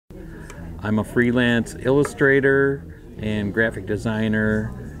I'm a freelance illustrator and graphic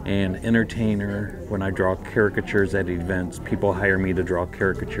designer and entertainer. When I draw caricatures at events, people hire me to draw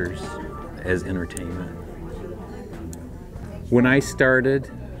caricatures as entertainment. When I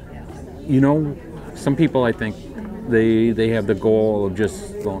started, you know, some people, I think, they have the goal of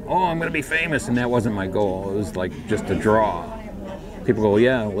just going, oh, I'm gonna be famous, and that wasn't my goal. It was like just to draw. People go,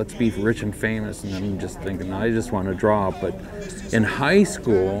 yeah, let's be rich and famous, and I'm just thinking, I just want to draw. But in high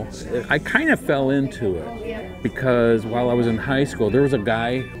school, I kind of fell into it, because while I was in high school, there was a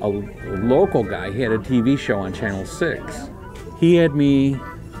guy, a local guy, he had a TV show on Channel 6. He had me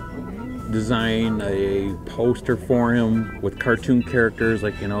design a poster for him with cartoon characters,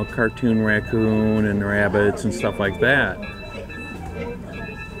 like, you know, cartoon raccoon and rabbits and stuff like that.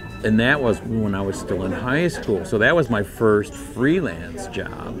 And that was when I was still in high school. So that was my first freelance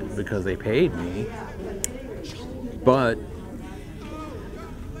job because they paid me. But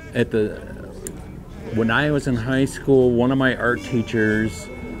when I was in high school, one of my art teachers,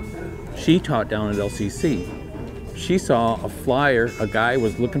 she taught down at LCC. She saw a flyer, a guy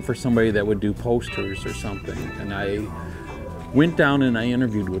was looking for somebody that would do posters or something. And I went down and I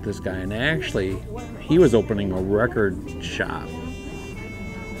interviewed with this guy, and actually he was opening a record shop.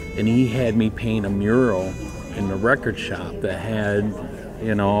 And he had me paint a mural in the record shop that had,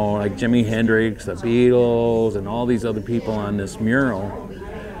 you know, like Jimi Hendrix, the Beatles, and all these other people on this mural.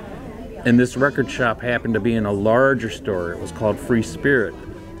 And this record shop happened to be in a larger store. It was called Free Spirit.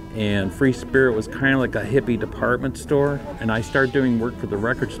 And Free Spirit was kind of like a hippie department store. And I started doing work for the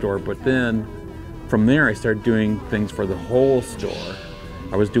record store, but then from there I started doing things for the whole store.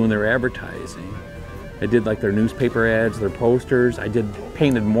 I was doing their advertising. I did like their newspaper ads, their posters. I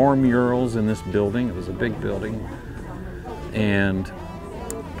painted more murals in this building. It was a big building. And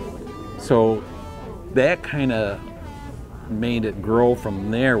so that kind of made it grow from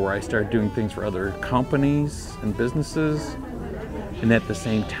there, where I started doing things for other companies and businesses. And at the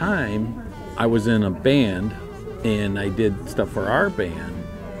same time, I was in a band and I did stuff for our band.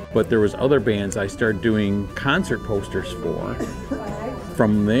 But there was other bands I started doing concert posters for.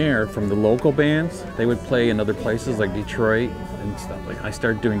 From there, from the local bands, they would play in other places like Detroit and stuff. Like, I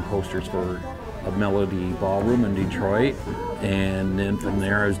started doing posters for a Melody Ballroom in Detroit, and then from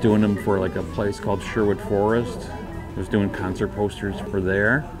there I was doing them for like a place called Sherwood Forest. I was doing concert posters for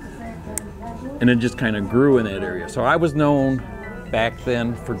there, and it just kind of grew in that area. So I was known back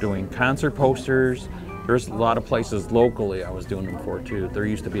then for doing concert posters. There's a lot of places locally I was doing them for too. There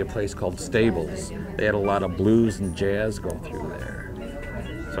used to be a place called Stables. They had a lot of blues and jazz go through there.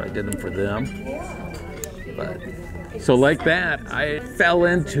 So I did them for them. But so like that, I fell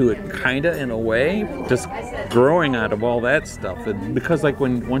into it kind of in a way, just growing out of all that stuff. And because like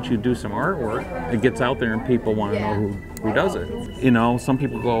once you do some artwork, it gets out there and people want to know who does it. You know, some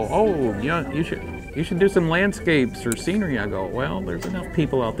people go, oh, yeah, you should do some landscapes or scenery. I go, well, there's enough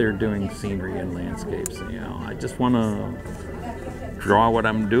people out there doing scenery and landscapes. You know, I just want to draw what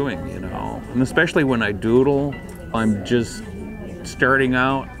I'm doing, you know. And especially when I doodle, I'm just starting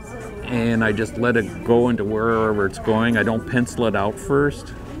out and I just let it go into wherever it's going. I don't pencil it out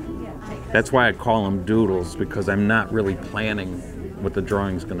first. That's why I call them doodles, because I'm not really planning what the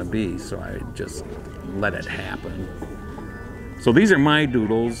drawing's going to be, so I just let it happen. So these are my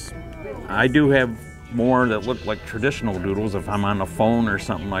doodles. I do have more that look like traditional doodles if I'm on a phone or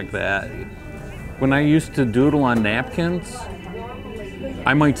something like that. When I used to doodle on napkins,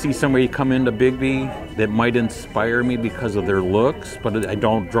 I might see somebody come into Bigby that might inspire me because of their looks, but I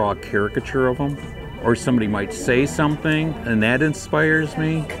don't draw a caricature of them. Or somebody might say something and that inspires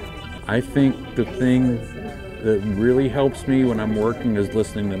me. I think the thing that really helps me when I'm working is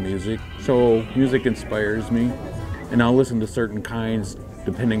listening to music. So music inspires me, and I'll listen to certain kinds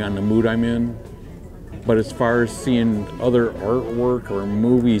depending on the mood I'm in. But as far as seeing other artwork or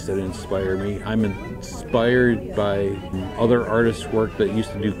movies that inspire me, I'm inspired by other artists' work that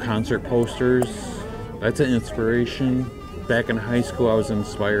used to do concert posters. That's an inspiration. Back in high school, I was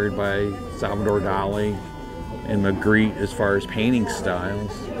inspired by Salvador Dali and Magritte as far as painting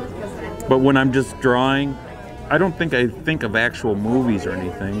styles. But when I'm just drawing, I don't think I think of actual movies or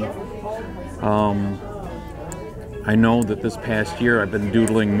anything. I know that this past year I've been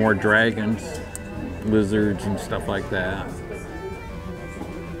doodling more dragons, lizards, and stuff like that.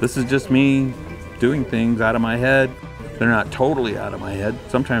 This is just me doing things out of my head. They're not totally out of my head.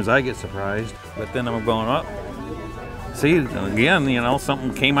 Sometimes I get surprised, but then I'm going up. See, again, you know,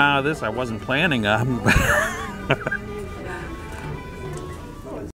 something came out of this I wasn't planning on.